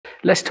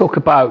Let's talk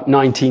about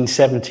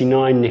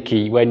 1979,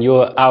 Niki, when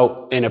you're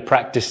out in a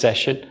practice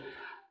session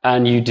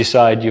and you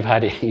decide you've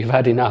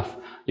had enough.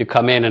 You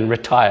come in and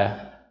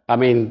retire. I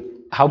mean,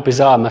 how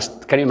bizarre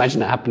can you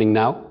imagine that happening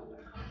now?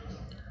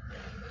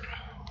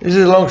 This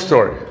is a long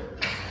story,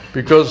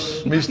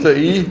 because Mr.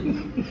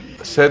 E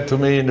said to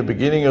me in the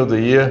beginning of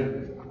the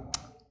year,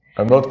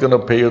 I'm not going to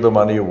pay you the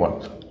money you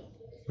want,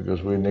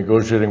 because we're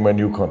negotiating my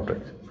new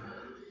contract.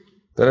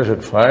 Then I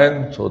said,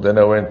 fine. So then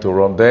I went to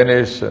Ron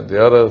Dennis and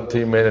the other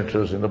team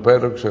managers in the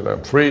paddock, said,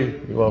 I'm free,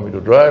 you want me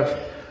to drive?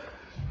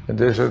 And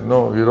they said,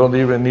 no, you don't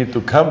even need to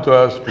come to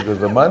us, because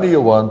the money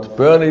you want,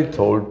 Bernie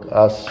told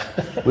us,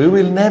 we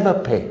will never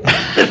pay.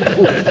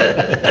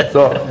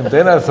 And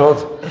then I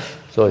thought,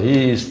 so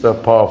he is the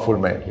powerful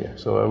man here,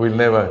 so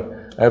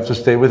I have to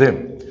stay with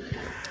him.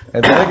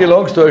 And to make a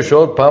long story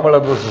short,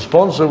 Parmalat was the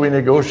sponsor, we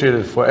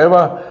negotiated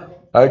forever.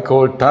 I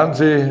called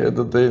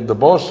Tansi, the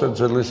boss, and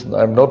said, listen,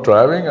 I'm not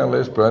driving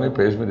unless Bernie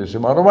pays me this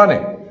amount of money.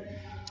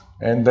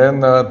 And then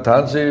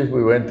Tansi,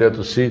 we went there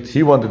to see it.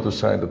 He wanted to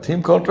sign the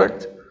team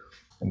contract.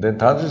 And then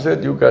Tansi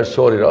said, you guys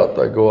sort it out.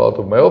 I go out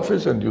of my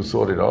office and you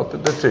sort it out,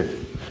 and that's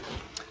it.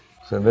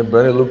 So then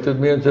Bernie looked at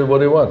me and said, what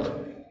do you want?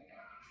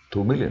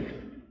 2 million,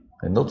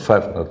 and not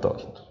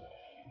 500,000.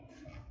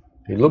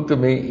 He looked at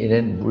me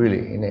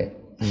in a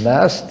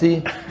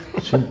nasty,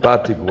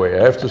 sympathetic way,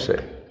 I have to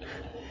say.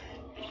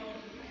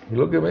 He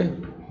looked at me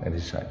and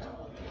he signed.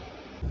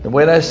 And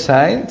when I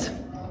signed,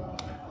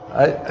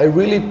 I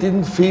really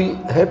didn't feel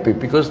happy,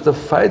 because the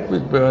fight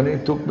with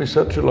Bernie took me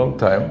such a long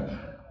time,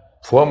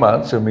 4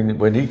 months. I mean,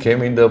 when he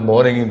came in the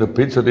morning in the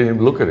pits, I didn't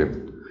even look at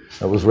him.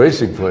 I was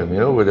racing for him,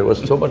 where there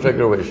was so much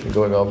aggravation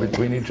going on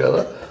between each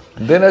other.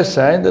 And then I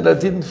signed, and I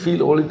didn't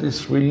feel all of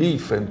this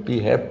relief and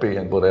be happy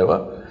and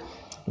whatever.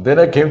 Then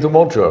I came to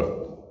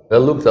Montreal. I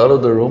looked out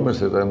of the room and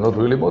said, I'm not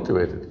really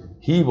motivated.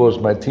 He was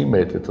my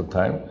teammate at the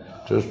time,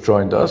 just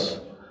joined us.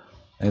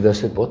 And I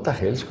said, what the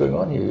hell is going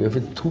on here? You have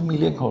a 2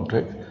 million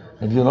contract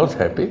and you're not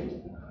happy?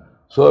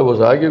 So I was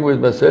arguing with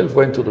myself,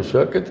 went to the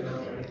circuit,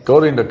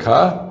 got in the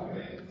car,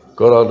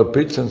 got out of the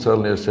pits, and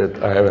suddenly I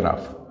said, I have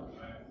enough.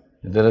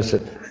 And then I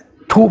said,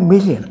 2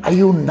 million, are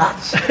you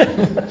nuts?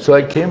 So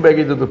I came back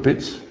into the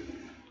pits.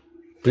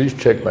 Please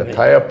check my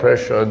tire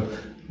pressure and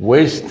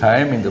waste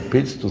time in the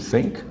pits to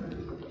think.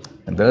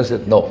 And then I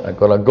said, no, I'm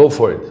gonna go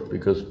for it,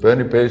 because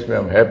Bernie pays me,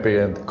 I'm happy.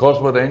 And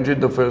Cosworth engine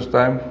the first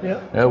time,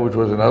 which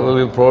was another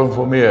little problem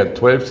for me. I had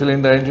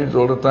 12-cylinder engines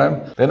all the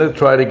time. Then I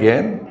tried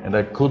again, and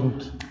I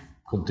couldn't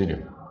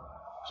continue.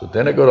 So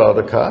then I got out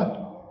of the car,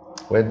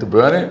 went to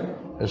Bernie.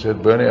 I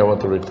said, Bernie, I want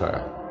to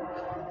retire.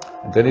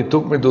 And then he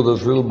took me to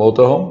this little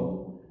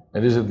motorhome,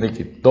 and he said,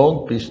 Niki,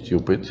 don't be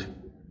stupid.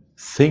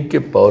 Think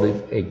about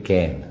it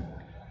again.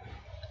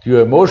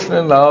 You're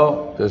emotional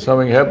now, there's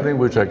something happening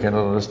which I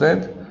cannot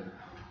understand.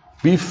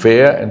 Be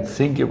fair and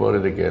think about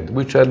it again,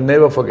 which I'll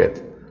never forget.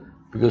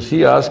 Because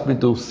he asked me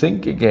to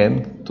think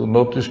again, to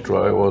not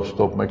destroy or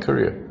stop my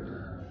career.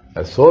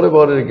 I thought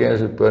about it again. I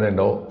said, Bernie,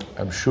 no,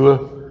 I'm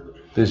sure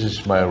this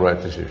is my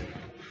right decision.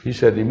 He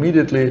said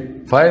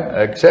immediately, fine,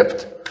 I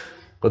accept,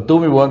 but do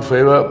me one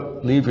favor,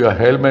 leave your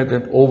helmet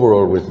and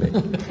overall with me.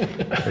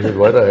 I said,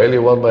 why the hell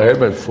you want my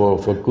helmet?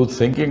 For good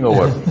thinking or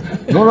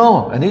what?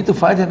 No, I need to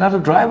find another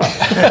driver.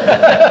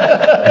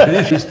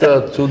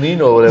 Mr.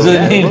 Zunino or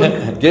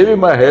whatever. Gave him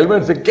my helmet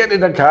and said, get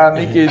in the car,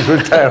 Niki is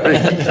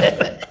retiring.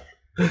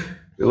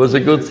 It was a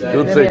good thing.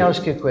 Let me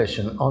ask you a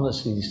question.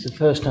 Honestly, this is the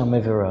first time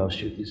I've ever asked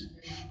you this.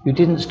 You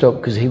didn't stop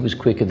because he was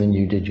quicker than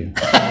you, did you?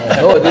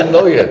 No, I didn't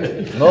know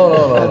yet.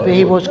 No. But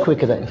he was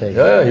quicker that day.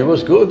 Yeah, he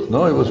was good.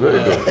 No, he was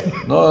very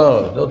good.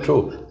 No, not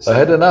true. I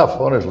had enough,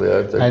 honestly.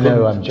 I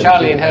know, I'm joking.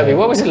 Charlie and Herbie,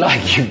 what was it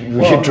like?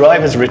 Your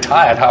driver's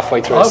retired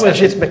halfway through a session. I was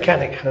his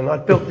mechanic, and I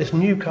built this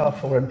new car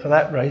for him for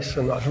that race,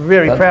 and I was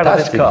very proud of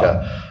this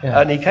car.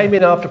 Yeah. And he came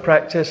in after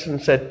practice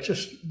and said,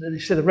 he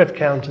said the rev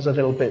counter's a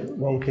little bit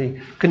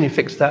wonky. Can you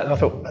fix that? And I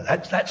thought,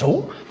 that's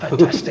all?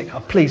 Fantastic.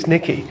 I'm pleased,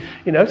 Niki.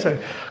 So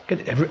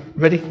get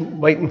ready,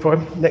 waiting for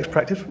him. Next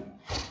practice.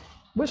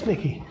 Where's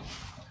Niki?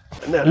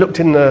 And I looked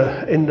in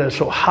the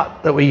sort of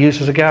hut that we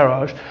used as a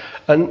garage,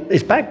 and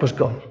his bag was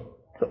gone.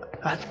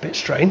 That's a bit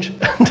strange.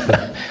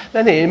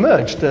 Then it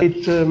emerged that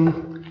he'd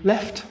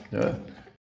left. Yeah.